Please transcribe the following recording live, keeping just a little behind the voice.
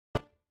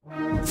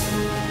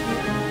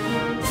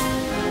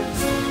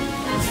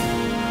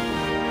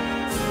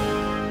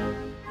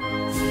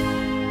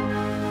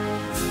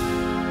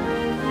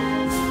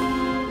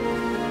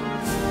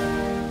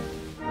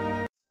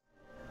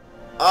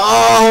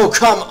Oh,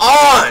 come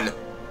on!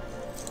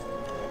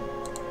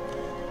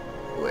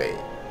 Wait.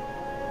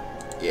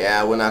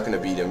 Yeah, we're not gonna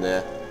beat him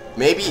there.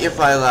 Maybe if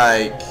I,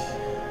 like...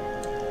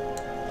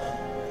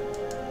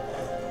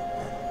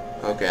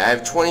 Okay, I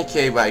have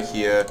 20k right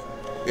here.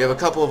 We have a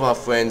couple of our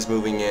friends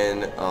moving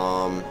in.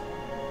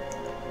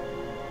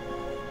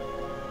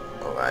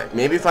 Alright,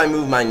 maybe if I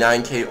move my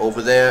 9k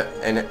over there,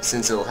 and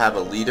since it'll have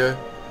a leader...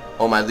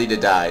 Oh, my leader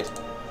died.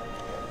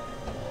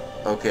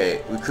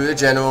 Okay, recruit a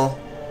general.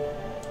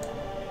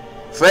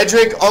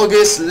 Frederick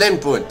August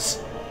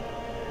Lemput.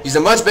 He's a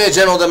much better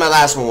general than my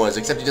last one was,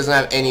 except he doesn't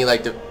have any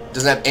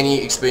doesn't have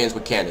any experience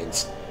with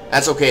cannons.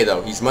 That's okay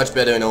though. He's much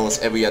better in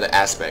almost every other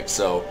aspect,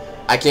 so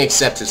I can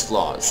accept his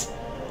flaws.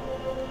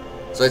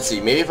 So let's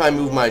see. Maybe if I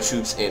move my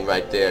troops in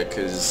right there,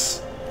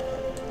 cause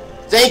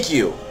thank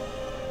you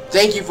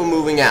for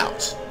moving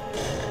out.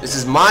 This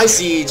is my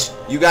siege.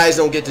 You guys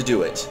don't get to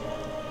do it.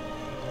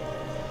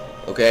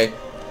 Okay.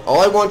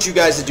 All I want you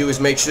guys to do is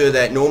make sure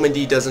that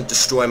Normandy doesn't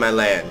destroy my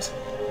land.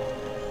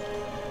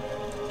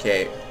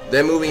 Okay,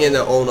 they're moving in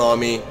their own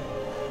army.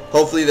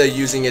 Hopefully they're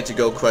using it to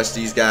go crush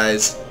these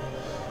guys.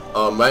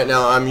 Right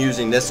now I'm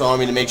using this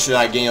army to make sure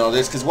I gain all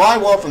this. Because what I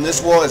want from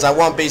this war is I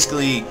want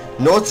basically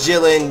North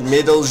Jylland,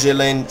 Middle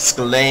Jylland,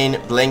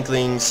 Skillane,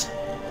 Blanklings.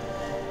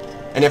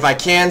 And if I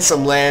can,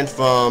 some land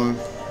from...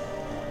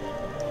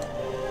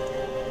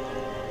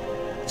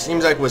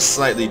 Seems like we're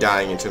slightly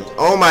dying in terms...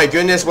 Oh my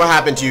goodness, what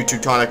happened to you,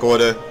 Teutonic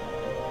Order?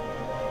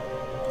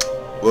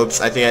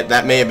 Whoops, I think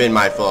that may have been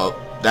my fault.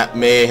 That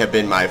may have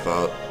been my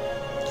fault.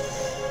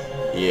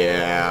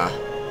 Yeah.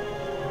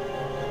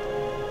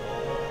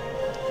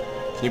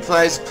 Can you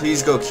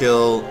please go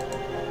kill...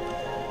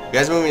 You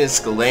guys moving to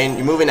Skillane?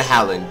 You're moving to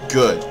Halland.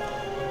 Good.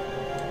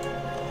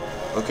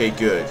 Okay,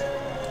 good.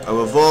 A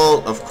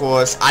revolt, of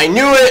course. I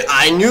knew it!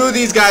 I knew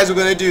these guys were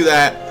going to do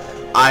that.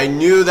 I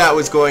knew that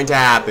was going to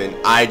happen.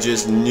 I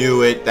just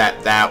knew it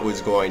that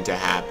was going to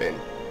happen.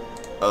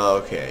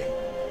 Okay.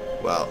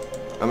 Well,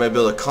 I'm going to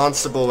build a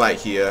constable right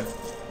here.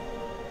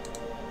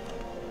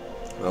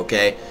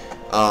 Okay.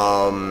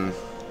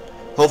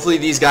 Hopefully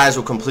these guys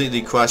will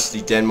completely crush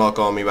the Denmark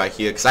army right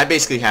here, because I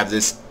basically have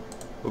this.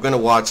 We're gonna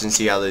watch and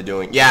see how they're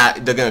doing. Yeah,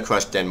 they're gonna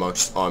crush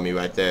Denmark's army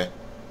right there.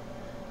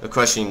 They're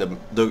crushing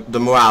the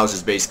morale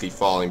is basically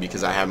falling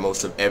because I have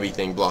most of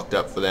everything blocked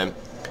up for them.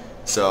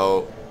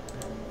 So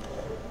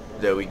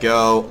there we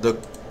go. They're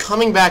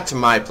coming back to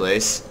my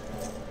place.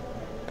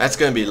 That's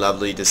gonna be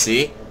lovely to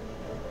see,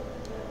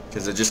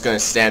 because they're just gonna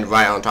stand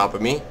right on top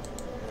of me.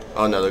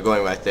 Oh no, they're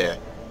going right there.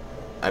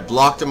 I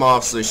blocked them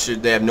off, so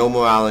they have no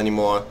morale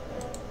anymore.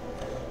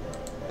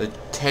 They're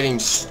heading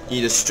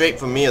either straight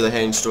for me or they're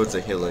heading towards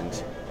the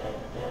Hilland.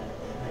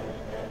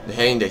 They're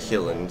heading to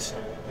Hilland.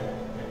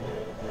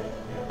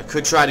 I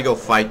could try to go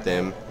fight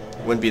them.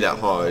 Wouldn't be that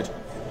hard.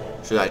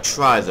 Should I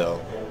try though?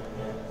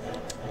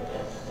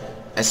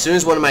 As soon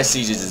as one of my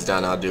sieges is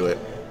done, I'll do it.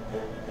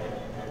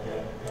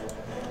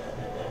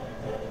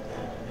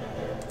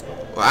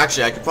 Well,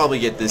 actually, I could probably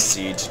get this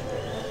siege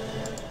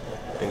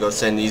and go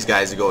send these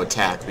guys to go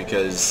attack,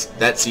 because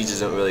that siege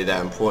isn't really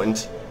that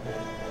important.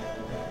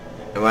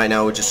 And right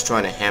now we're just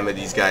trying to hammer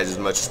these guys as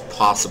much as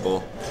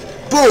possible.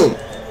 Boom!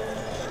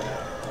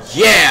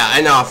 Yeah!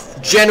 And our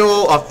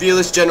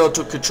fearless general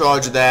took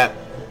charge of that.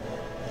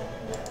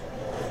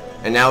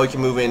 And now we can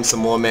move in some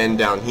more men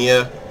down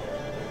here.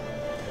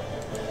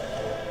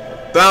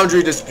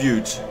 Boundary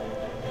dispute.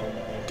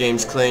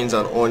 Games claims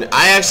on Orne.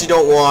 I actually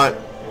don't want...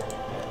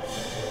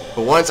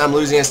 For once, I'm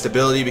losing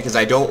instability because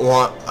I don't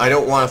want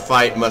to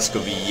fight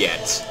Muscovy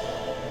yet.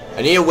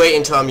 I need to wait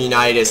until I'm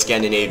united as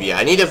Scandinavia.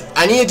 I need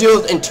to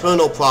deal with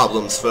internal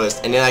problems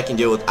first, and then I can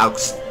deal with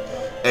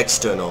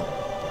external.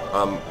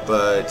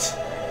 But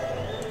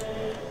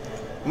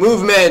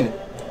move, men!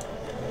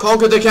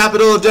 Conquer the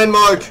capital of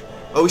Denmark!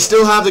 Oh, we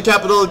still have the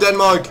capital of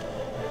Denmark.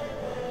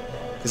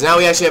 Because now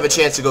we actually have a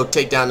chance to go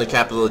take down the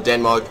capital of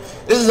Denmark.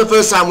 This is the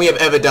first time we have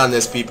ever done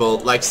this, people.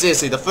 Like,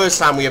 seriously, the first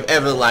time we have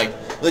ever, like,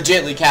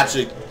 legitimately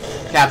captured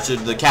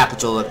the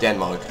capital of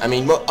Denmark. I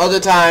mean, other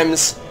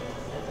times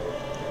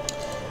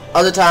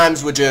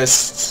were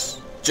just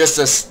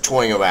us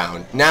toying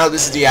around. Now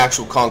this is the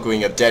actual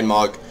conquering of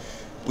Denmark.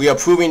 We are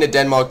proving to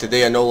Denmark that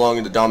they are no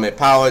longer the dominant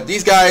power.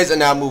 These guys are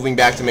now moving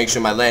back to make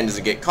sure my land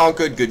doesn't get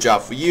conquered. Good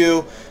job for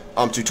you.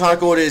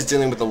 Teutonic Order is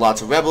dealing with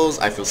lots of rebels.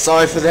 I feel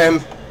sorry for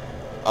them.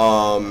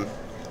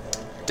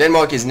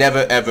 Denmark is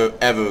never, ever,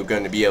 ever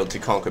going to be able to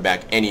conquer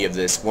back any of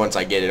this once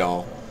I get it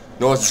all.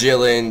 North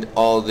Zealand,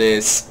 all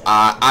this.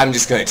 I'm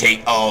just going to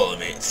take all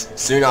of it.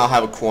 Soon I'll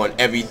have a core on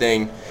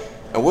everything.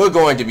 And we're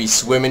going to be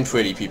swimming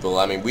pretty, people.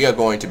 I mean, we are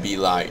going to be,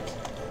 like,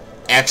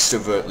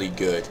 extrovertly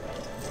good.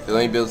 So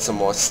let me build some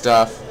more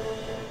stuff.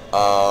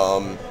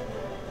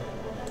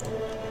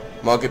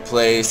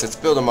 Marketplace. Let's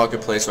build a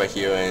marketplace right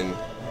here and...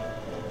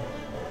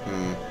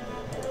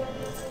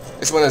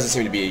 This one doesn't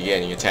seem to be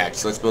getting attacked,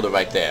 so let's build it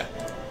right there.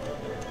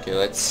 Okay,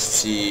 let's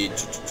see.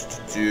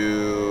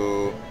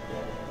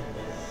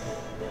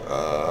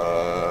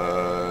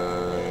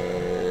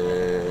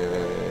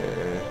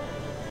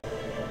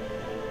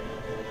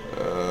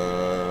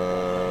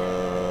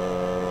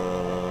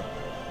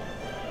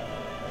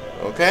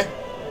 Okay.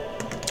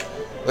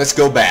 Let's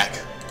go back.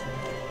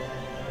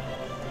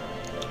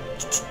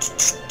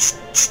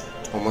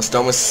 Almost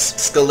done with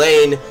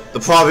Scalane, the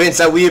province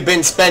that we have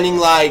been spending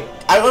like,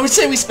 I would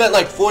say we spent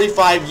like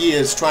 45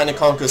 years trying to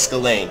conquer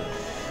Scalane.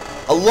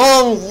 A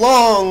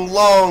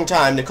long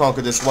time to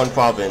conquer this one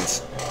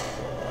province.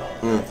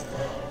 And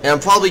I'm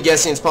probably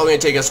guessing it's probably going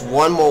to take us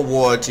one more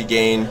war to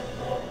gain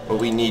what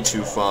we need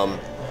to from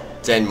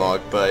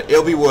Denmark, but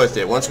it'll be worth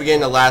it. Once we get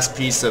the last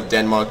piece of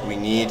Denmark we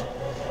need,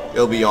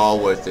 it'll be all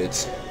worth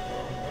it.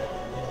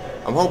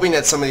 I'm hoping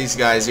that some of these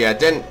guys, yeah,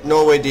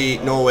 Norway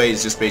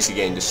is just basically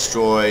getting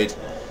destroyed.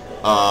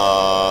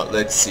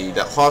 Let's see,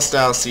 that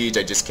hostile siege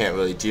I just can't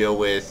really deal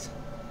with.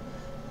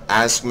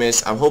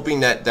 Askmis, I'm hoping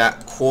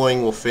that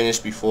coring will finish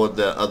before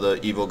the other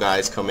evil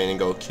guys come in and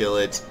go kill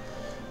it.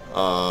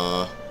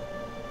 Probably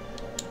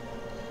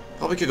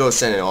could go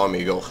send an army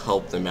to go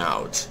help them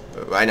out.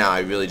 But right now I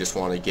really just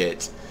want to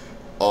get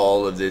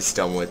all of this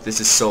done with. This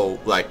is so,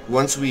 like,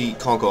 once we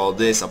conquer all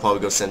this, I'll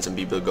probably go send some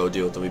people to go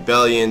deal with the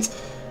rebellions.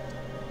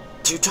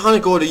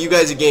 Teutonic Order, you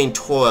guys are getting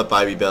tore up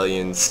by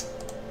rebellions.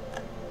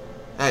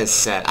 That is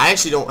sad. I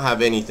actually don't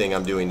have anything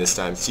I'm doing this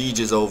time. Siege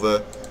is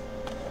over.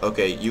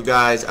 Okay, you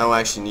guys, I don't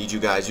actually need you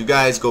guys. You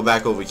guys go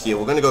back over here.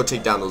 We're gonna go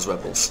take down those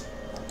rebels.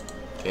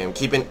 Okay, I'm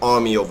keeping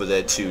army over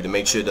there too to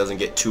make sure it doesn't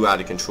get too out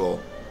of control.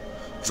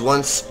 Because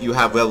once you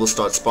have rebels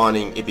start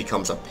spawning, it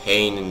becomes a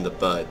pain in the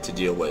butt to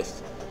deal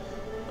with.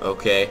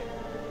 Okay.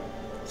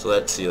 So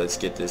let's see, let's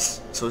get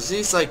this. So is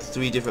these like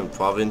 3 different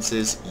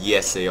provinces?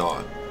 Yes, they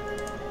are.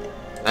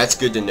 That's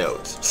good to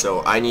note.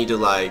 So I need to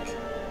like,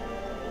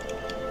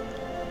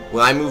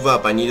 when I move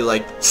up, I need to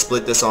like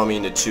split this army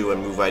into 2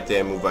 and move right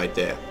there, move right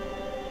there.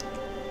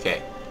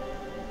 Okay.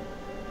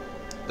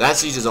 That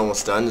siege is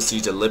almost done. The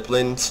siege of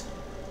Lipland.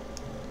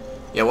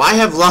 Yeah, well I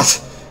have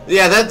lots.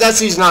 Yeah, that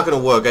siege is not going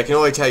to work. I can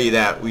only tell you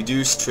that.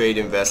 Reduce trade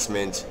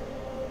investment.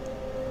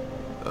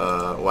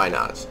 Why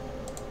not?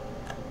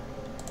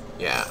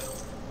 Yeah.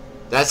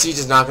 That siege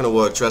is not going to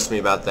work. Trust me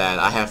about that.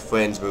 I have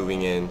friends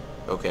moving in.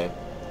 Okay.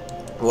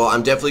 Well,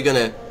 I'm definitely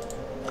gonna.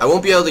 I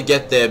won't be able to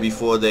get there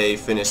before they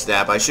finish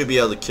that, but I should be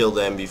able to kill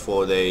them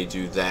before they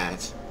do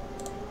that.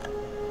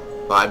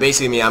 But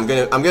basically, I'm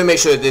gonna make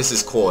sure that this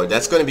is cored.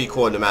 That's gonna be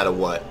cored no matter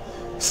what.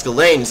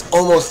 Scalane is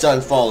almost done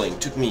falling.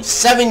 Took me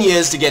 7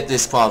 years to get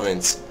this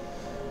province.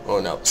 Oh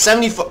no,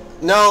 74.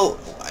 No,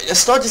 I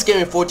started this game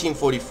in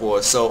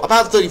 1444, so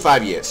about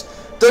 35 years.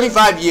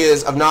 35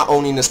 years of not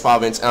owning this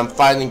province, and I'm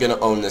finally gonna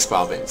own this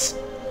province.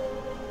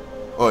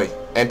 Oi.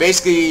 And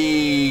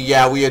basically,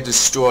 yeah, we had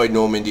destroyed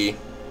Normandy.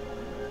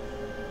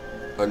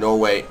 Or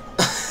Norway.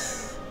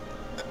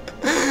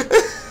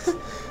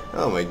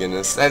 Oh my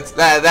goodness. That's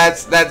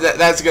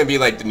gonna be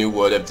like the new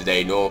word of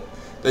today. No,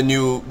 the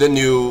new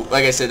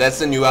like I said, that's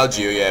the new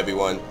Algeria,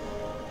 everyone.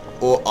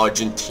 Or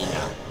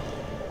Argentina.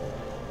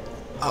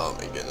 Oh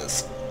my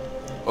goodness.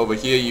 Over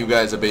here you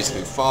guys are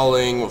basically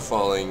falling. We're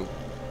falling.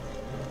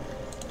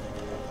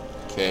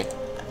 Okay.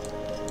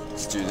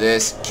 Let's do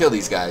this. Kill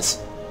these guys.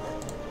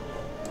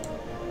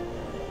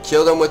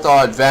 Kill them with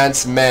our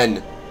advanced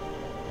men.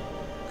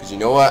 Because you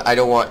know what? I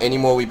don't want any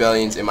more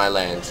rebellions in my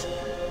land.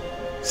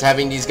 Because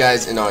having these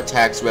guys in our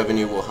tax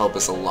revenue will help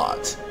us a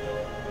lot.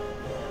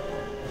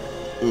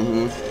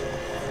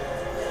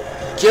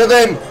 Kill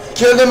them!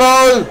 Kill them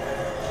all!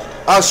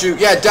 Oh shoot,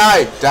 yeah,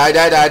 die! Die,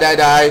 die, die, die,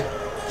 die!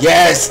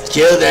 Yes!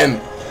 Kill them!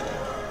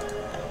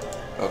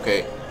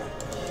 Okay.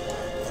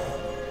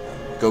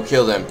 Go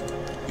kill them.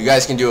 You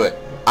guys can do it.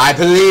 I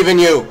believe in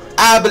you!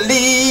 I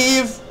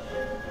believe!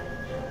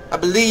 I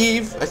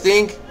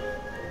think.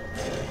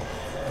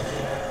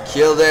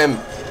 Kill them.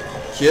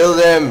 Kill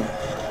them.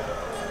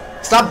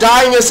 Stop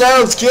dying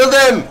yourselves. Kill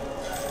them.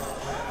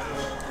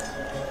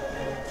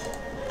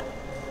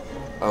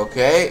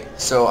 Okay,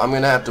 so I'm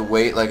gonna have to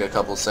wait like a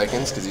couple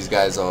seconds because these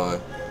guys are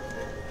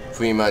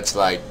pretty much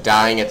like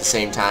dying at the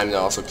same time and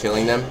also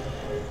killing them.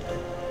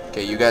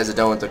 Okay, you guys are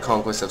done with the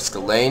conquest of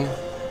Scalane.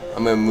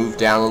 I'm gonna move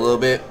down a little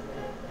bit.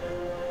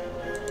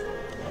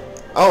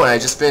 Oh, and I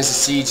just finished the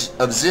siege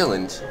of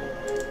Zealand.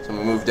 So I'm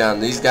gonna move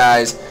down these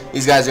guys.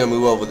 These guys are gonna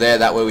move over there.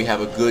 That way we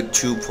have a good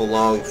 2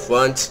 prolonged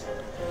front.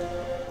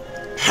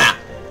 Ha!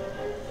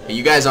 Hey,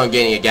 you guys aren't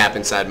getting a gap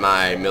inside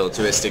my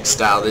militaristic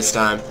style this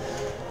time.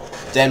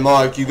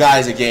 Denmark, you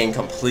guys are getting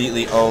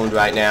completely owned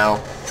right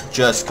now.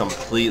 Just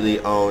completely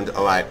owned.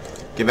 Alright,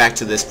 get back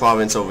to this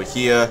province over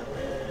here.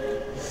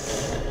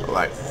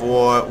 Alright,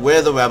 where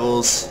are the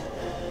rebels?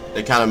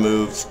 They kind of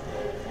moved.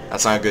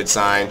 That's not a good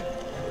sign.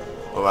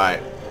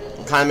 Alright.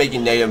 I'm kind of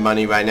making negative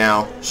money right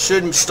now.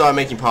 Should start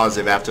making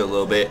positive after a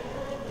little bit.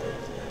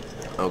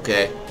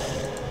 Okay.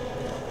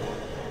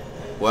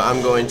 What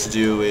I'm going to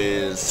do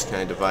is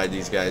kind of divide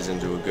these guys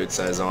into a good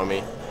sized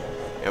army.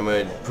 I'm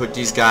going to put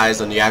these guys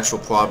on the actual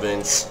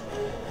province.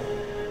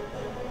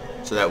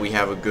 so that we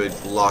have a good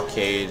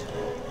blockade.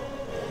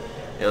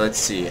 Yeah, let's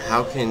see.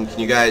 How can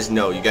you guys?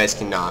 No, you guys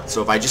cannot.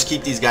 So if I just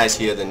keep these guys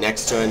here, the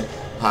next turn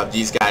I'll have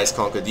these guys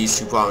conquer these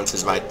two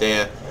provinces right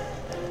there.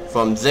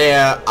 From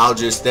there, I'll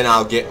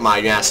get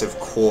my massive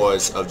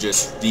cores of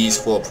just these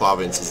 4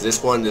 provinces.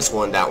 This one,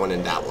 that one,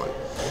 and that one.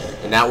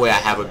 And that way I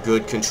have a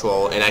good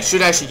control. And I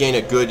should actually gain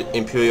a good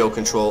imperial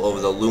control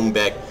over the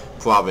Lubeck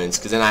province,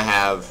 because then I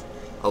have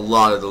a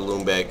lot of the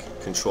Lubeck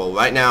control.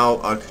 Right now,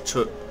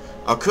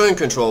 our current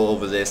control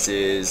over this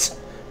is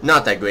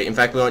not that great. In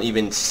fact, we don't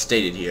even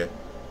state it here.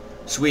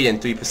 Sweden,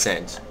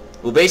 3%.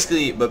 Well,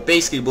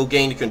 basically we'll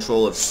gain the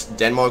control of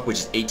Denmark, which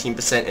is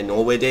 18%, and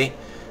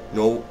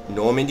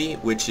Normandy,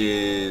 which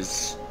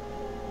is,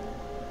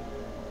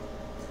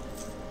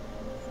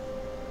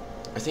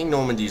 I think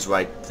Normandy's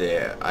right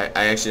there. I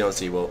actually don't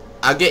see. Well,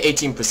 I'll get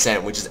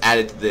 18%, which is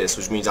added to this,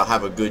 which means I'll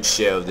have a good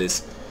share of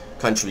this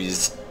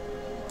country's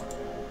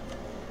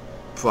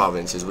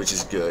provinces, which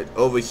is good.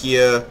 Over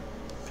here,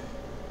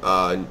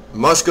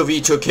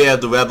 Muscovy took care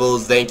of the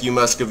rebels. Thank you,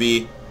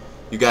 Muscovy.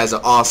 You guys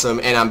are awesome.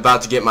 And I'm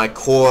about to get my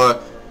core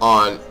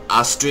on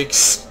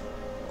Asterix.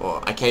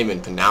 Oh, I can't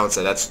even pronounce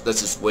it. That's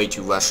just way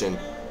too Russian.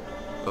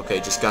 Okay,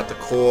 just got the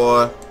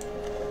core.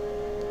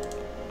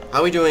 How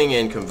are we doing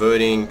in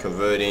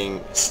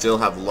converting? Still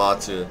have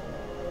lots of...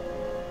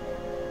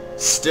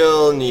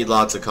 Still need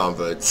lots of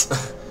converts.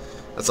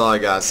 That's all I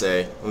gotta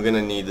say. We're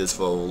gonna need this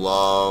for a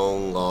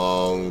long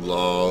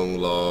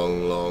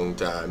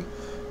time.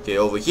 Okay,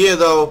 over here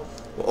though,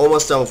 we're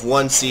almost done with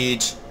one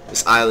siege.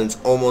 This island's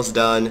almost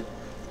done.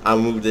 I'll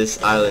move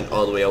this island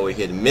all the way over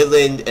here to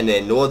Midland, and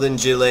then Northern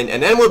Jutland,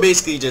 and then we're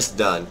basically just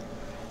done.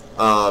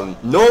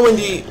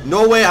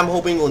 Norway, I'm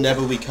hoping will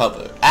never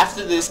recover.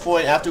 After this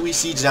point, after we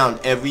siege down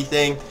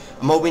everything,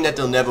 I'm hoping that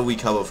they'll never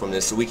recover from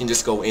this, so we can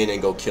just go in and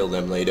go kill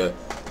them later.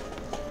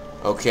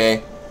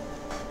 Okay?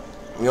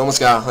 We almost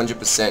got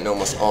 100% in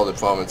almost all the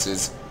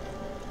provinces.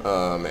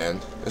 Oh man,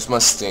 this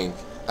must stink.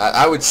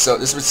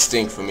 This would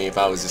stink for me if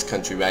I was this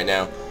country right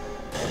now.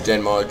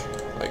 Denmark.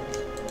 Like,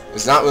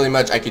 there's not really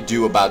much I could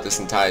do about this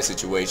entire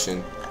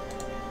situation.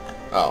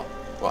 Oh.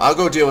 Well, I'll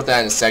go deal with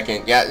that in a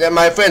second. Yeah,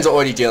 my friends are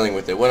already dealing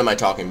with it. What am I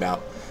talking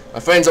about? My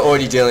friends are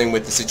already dealing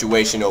with the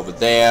situation over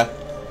there.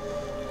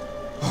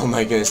 Oh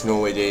my goodness,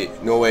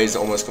 Norway is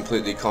almost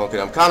completely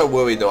conquered. I'm kind of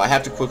worried though. I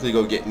have to quickly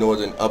go get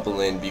Northern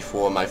Upperland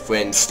before my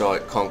friends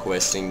start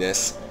conquesting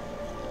this.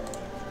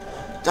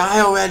 Die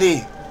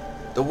already!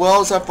 The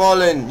walls have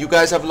fallen. You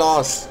guys have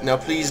lost. Now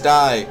please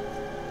die.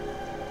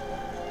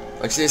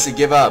 Like seriously,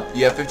 give up.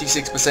 You have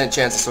 56%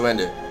 chance of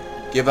surrender.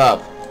 Give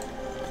up.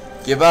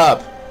 Give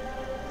up.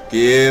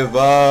 Give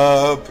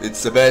up.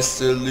 It's the best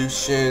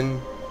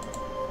solution.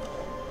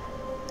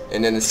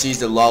 And then the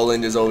siege of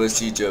Lolland is over. The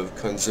siege of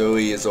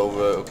Konzuri is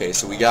over. Okay,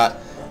 so we got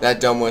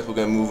that done with. We're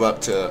going to move up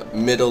to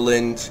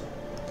Midland,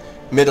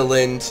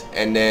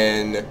 and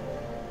then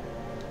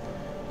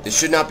they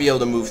should not be able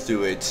to move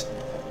through it.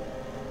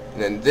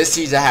 And then this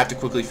siege I have to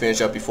quickly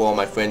finish up before all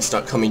my friends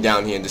start coming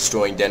down here and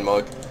destroying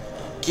Denmark.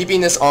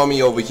 Keeping this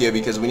army over here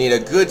because we need a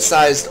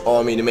good-sized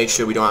army to make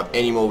sure we don't have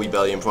any more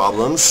rebellion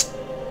problems.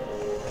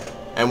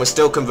 And we're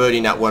still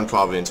converting that one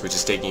province, which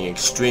is taking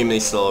extremely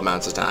slow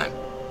amounts of time.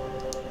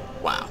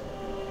 Wow.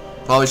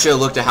 Probably should have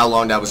looked at how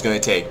long that was going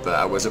to take, but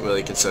I wasn't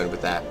really concerned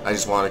with that. I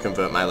just want to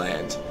convert my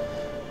land.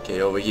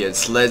 Okay, over here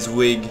it's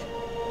Schleswig.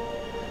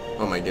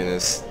 Oh my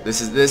goodness.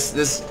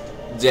 This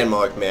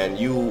Denmark, man.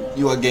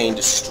 You are getting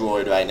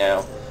destroyed right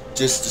now.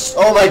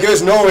 Oh my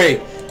goodness, Norway!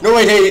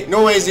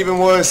 Norway is even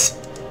worse.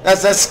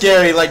 That's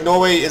scary. Like,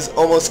 Norway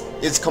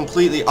is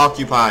completely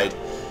occupied.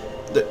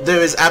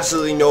 There is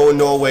absolutely no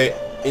Norway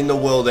in the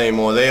world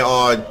anymore. They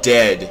are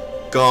dead.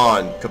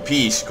 Gone.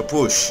 Capiche.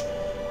 Capuche.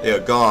 They are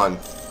gone.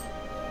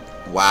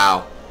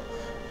 Wow.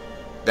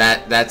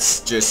 That's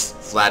just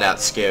flat out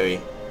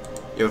scary.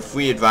 You have a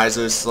free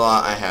advisor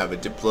slot. I have a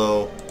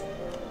diplo.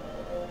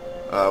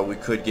 We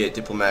could get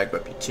diplomatic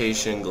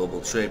reputation, global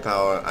trade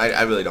power.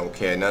 I really don't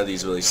care. None of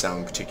these really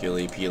sound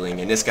particularly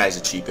appealing. And this guy's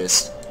the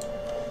cheapest.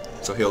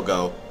 So he'll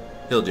go.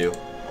 He'll do.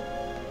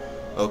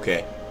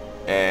 Okay.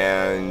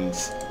 And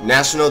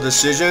national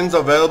decisions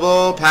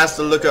available. Pass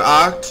the Liquor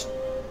Act.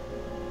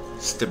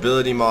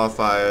 Stability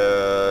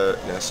modifier.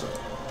 National.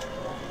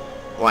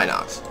 Why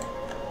not?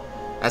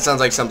 That sounds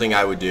like something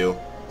I would do.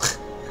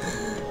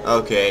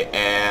 Okay,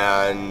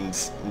 and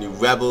new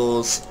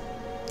rebels.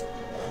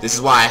 This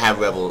is why I have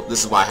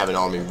This is why I have an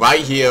army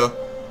right here,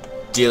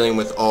 dealing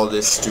with all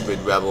this stupid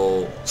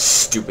rebel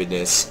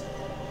stupidness.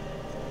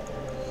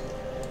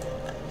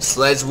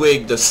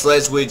 Schleswig. The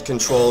Schleswig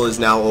control is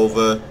now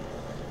over.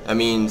 That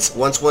means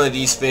once one of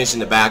these finish in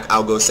the back,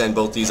 I'll go send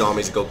both these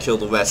armies to go kill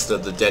the rest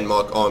of the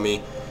Denmark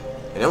army.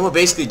 And then we're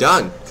basically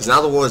done. Because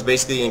now the war is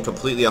basically in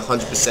completely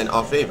 100%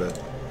 our favor.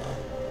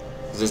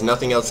 There's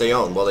nothing else they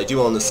own. Well, they do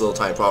own this little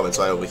tiny province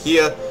right over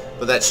here,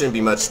 but that shouldn't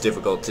be much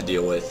difficult to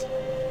deal with.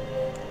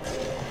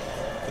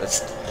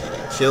 Let's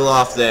kill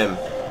off them.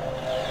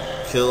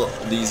 Kill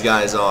these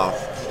guys off.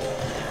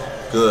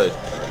 Good.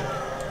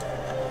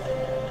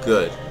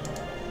 Good.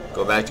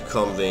 Go back to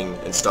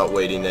Kumving and start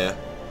waiting there.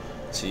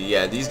 See,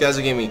 yeah, these guys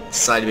are giving me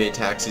side evade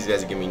tax. These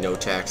guys are giving me no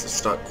tax. Let's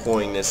start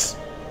coining this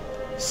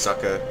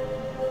sucker.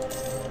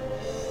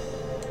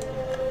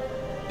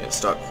 Yeah,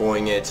 start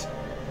coining it.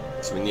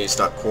 So we need to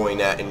start coining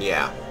that, and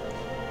yeah.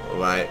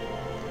 Alright.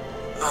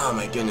 Oh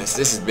my goodness,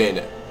 this has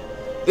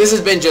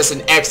been just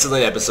an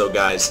excellent episode,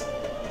 guys.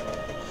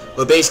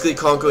 We're basically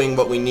conquering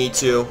what we need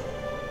to.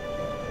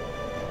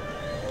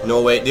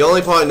 Norway. The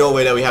only part of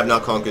Norway that we have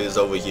not conquered is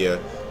over here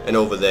and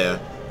over there.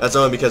 That's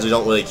only because we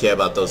don't really care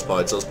about those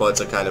parts. Those parts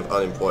are kind of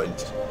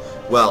unimportant.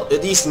 Well,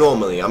 at least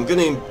normally.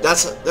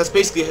 That's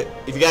basically,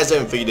 if you guys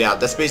haven't figured it out,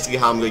 that's basically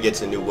how I'm gonna get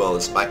to the new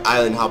worlds, by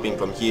island hopping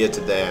from here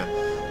to there,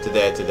 to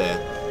there, to there.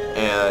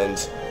 And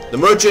the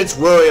merchants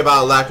worry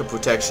about a lack of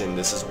protection.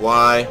 This is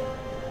why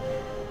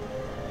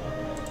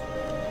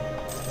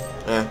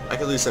I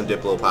could lose some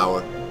Diplo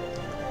power.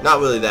 Not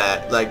really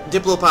that. Like,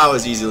 Diplo power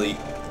is easily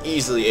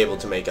able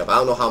to make up. I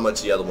don't know how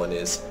much the other one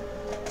is.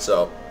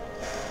 So,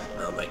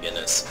 oh my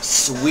goodness.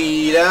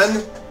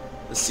 Sweden!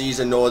 The siege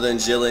of Northern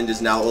Zealand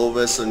is now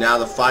over, so now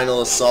the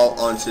final assault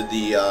onto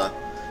the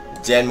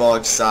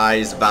Denmark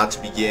side is about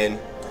to begin.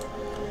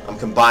 I'm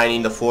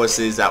combining the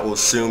forces that will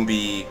soon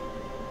be...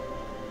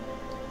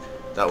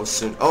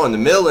 Oh, and the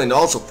Midland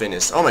also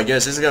finished. Oh my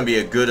goodness, this is going to be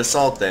a good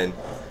assault then.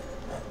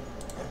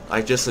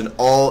 Like, just an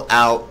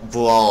all-out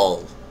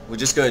brawl. We're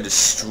just going to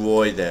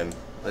destroy them.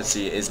 Let's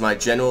see, is my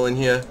general in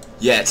here?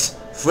 Yes.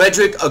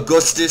 Frederick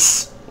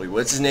Augustus... Wait,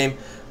 what's his name?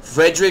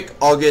 Frederick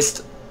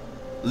August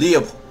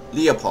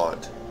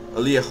Leopold.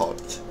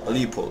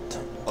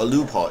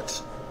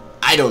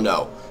 I don't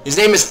know. His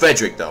name is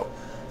Frederick, though.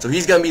 So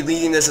he's going to be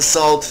leading this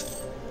assault.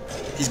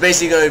 He's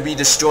basically going to be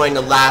destroying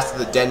the last of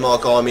the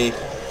Denmark army.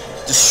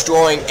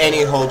 Destroying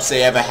any hopes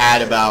they ever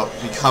had about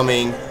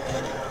becoming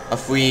a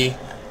free...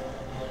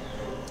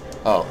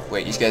 Oh,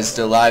 wait, you guys are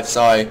still alive?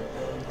 Sorry.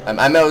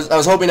 I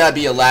was hoping that'd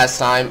be your last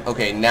time.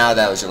 Okay, now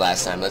that was your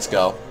last time. Let's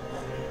go.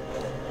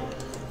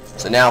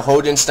 So now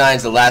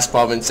Hohenstein's the last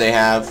province they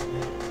have.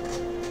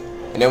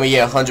 And then we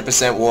get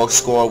 100% war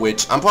score,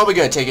 which I'm probably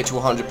going to take it to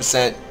 100%.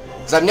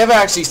 Because I've never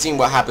actually seen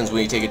what happens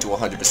when you take it to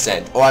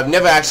 100%. Or I've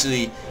never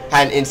actually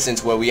had an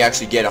instance where we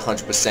actually get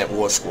 100%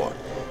 war score.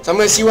 So I'm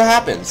going to see what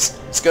happens.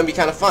 It's going to be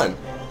kind of fun.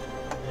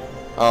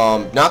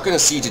 Not going to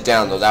siege it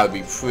down, though. That would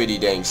be pretty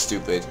dang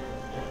stupid.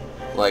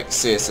 Like,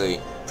 seriously.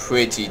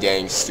 Pretty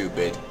dang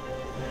stupid.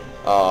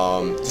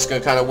 Just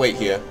going to kind of wait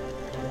here.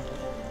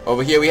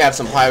 Over here we have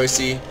some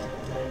piracy.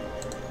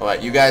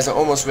 Alright, you guys are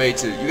almost ready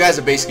to... You guys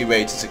are basically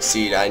ready to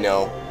succeed, I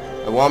know.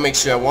 I want to make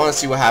sure... I want to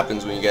see what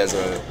happens when you guys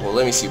are... Well,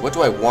 let me see. What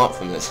do I want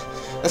from this?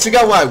 Let's figure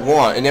out what I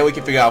want, and then we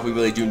can figure out if we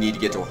really do need to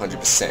get to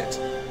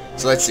 100%.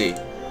 So let's see.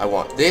 I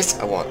want this,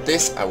 I want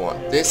this, I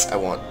want this, I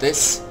want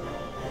this.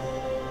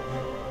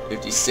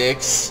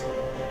 56.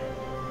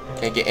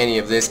 Can't get any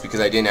of this because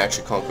I didn't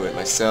actually conquer it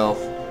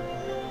myself.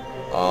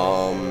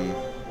 I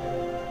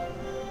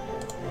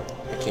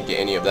can't get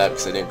any of that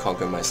because I didn't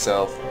conquer it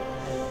myself.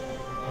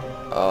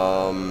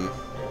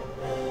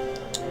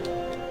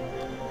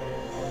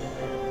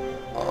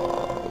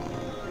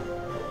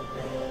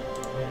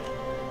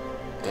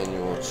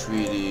 Annual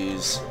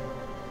treaties.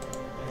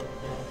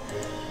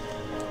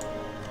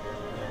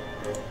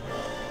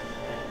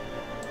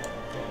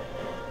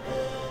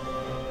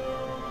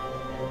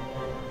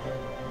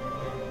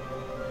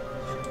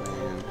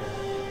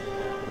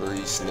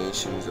 Release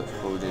nations of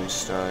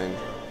Hohenstein.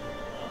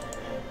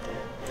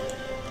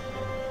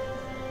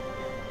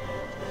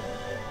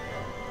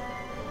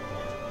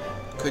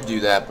 Could do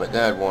that, but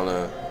then I'd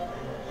wanna...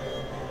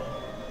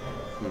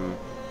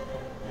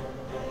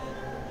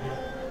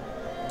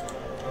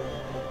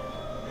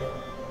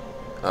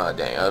 Ah,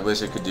 dang, I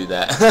wish I could do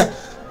that.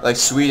 Like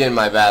Sweden,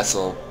 my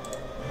vassal.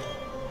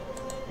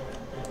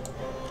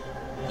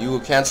 You will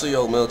cancel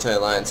your military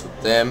alliance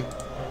with them.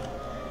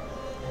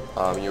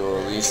 You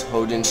will release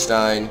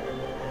Hohenstein,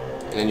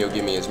 and then you'll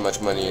give me as much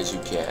money as you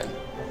can.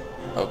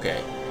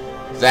 Okay.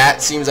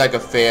 That seems like a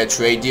fair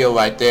trade deal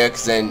right there,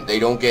 because then they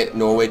don't get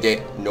Norway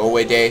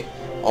Day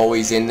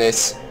always in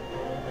this.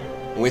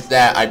 With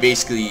that, I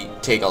basically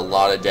take a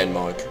lot of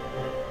Denmark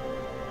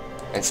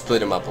and split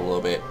them up a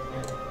little bit.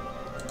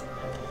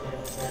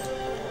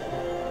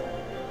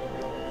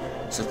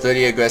 So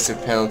 30 aggressive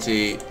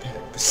penalty,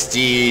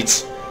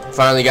 prestige.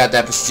 Finally got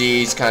that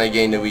prestige, kind of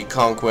getting the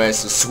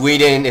reconquest. So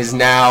Sweden is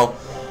now,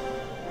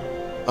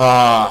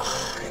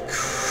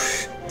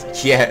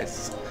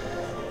 yes,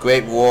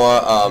 Great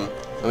War.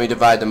 Let me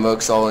divide the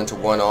mercs all into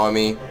one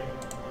army.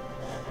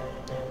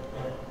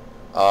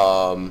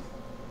 I'm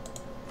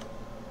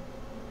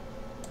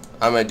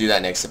gonna do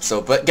that next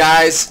episode. But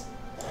guys,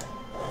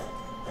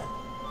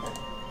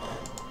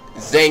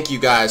 thank you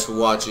guys for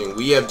watching.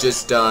 We have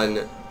just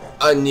done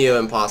a near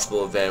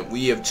impossible event.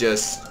 We have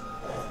just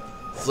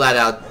flat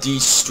out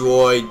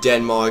destroyed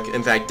Denmark.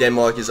 In fact,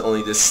 Denmark is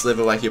only this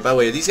sliver right here. By the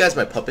way, are these guys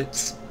my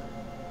puppets?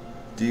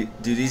 Do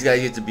these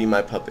guys get to be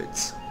my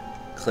puppets?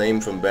 Claim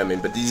from Bremen,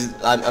 but these,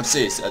 I'm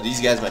serious, are these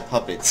guys my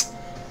puppets?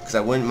 Because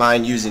I wouldn't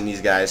mind using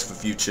these guys for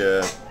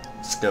future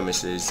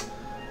skirmishes.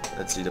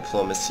 Let's see,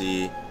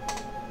 diplomacy.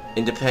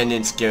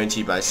 Independence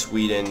guaranteed by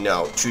Sweden.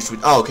 No, true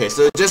Sweden. Oh, okay,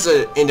 so just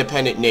an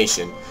independent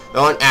nation. They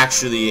aren't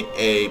actually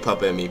a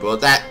puppet amiibo.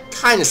 That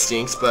kind of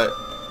stinks, but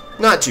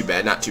not too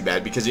bad, not too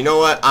bad. Because you know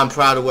what? I'm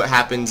proud of what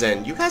happens,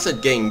 and you guys are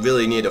getting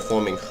really near to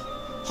forming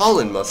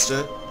Holland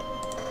muster.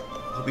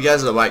 Hope you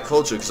guys are the right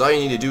culture, because all you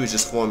need to do is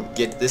just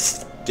get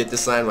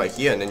this land right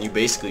here, and then you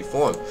basically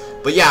form.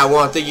 But yeah, I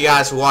want to thank you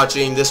guys for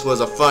watching. This was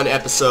a fun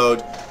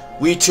episode.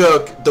 We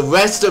took the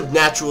rest of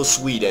natural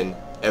Sweden,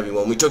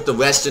 everyone. We took the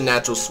rest of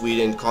natural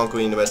Sweden,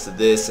 conquering the rest of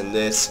this and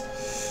this.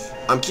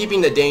 I'm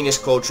keeping the Danish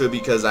culture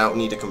because I don't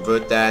need to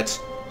convert that.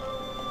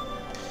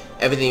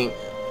 Everything,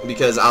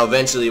 because I'll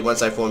eventually,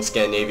 once I form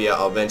Scandinavia,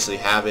 I'll eventually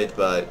have it.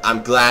 But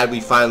I'm glad we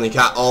finally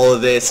got all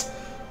of this.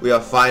 We are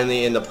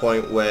finally in the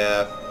point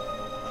where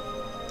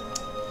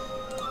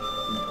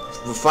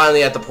we're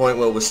finally at the point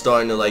where we're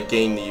starting to like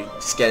gain the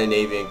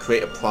Scandinavian,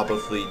 create a proper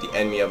fleet, the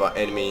enemy of our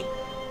enemy.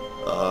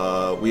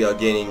 We are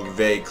getting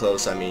very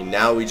close. I mean,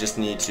 now we just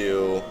need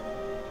to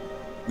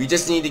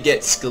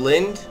get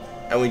Skalind,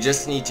 and we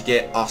just need to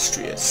get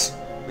Austrias,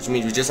 which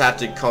means we just have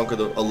to conquer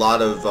a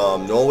lot of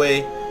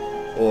Norway,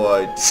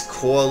 or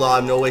core a lot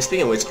of Norway.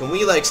 Speaking of which, can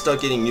we like start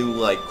getting new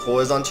like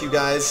cores onto you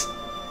guys?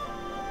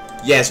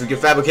 Yes, we can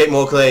fabricate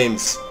more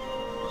claims.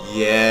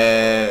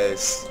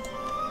 Yes.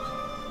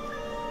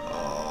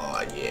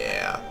 Oh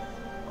yeah.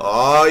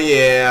 Oh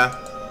yeah.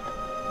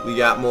 We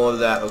got more of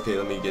that. Okay,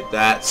 let me get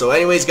that. So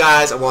anyways,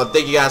 guys, I want to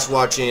thank you guys for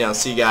watching. I'll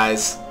see you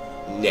guys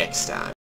next time.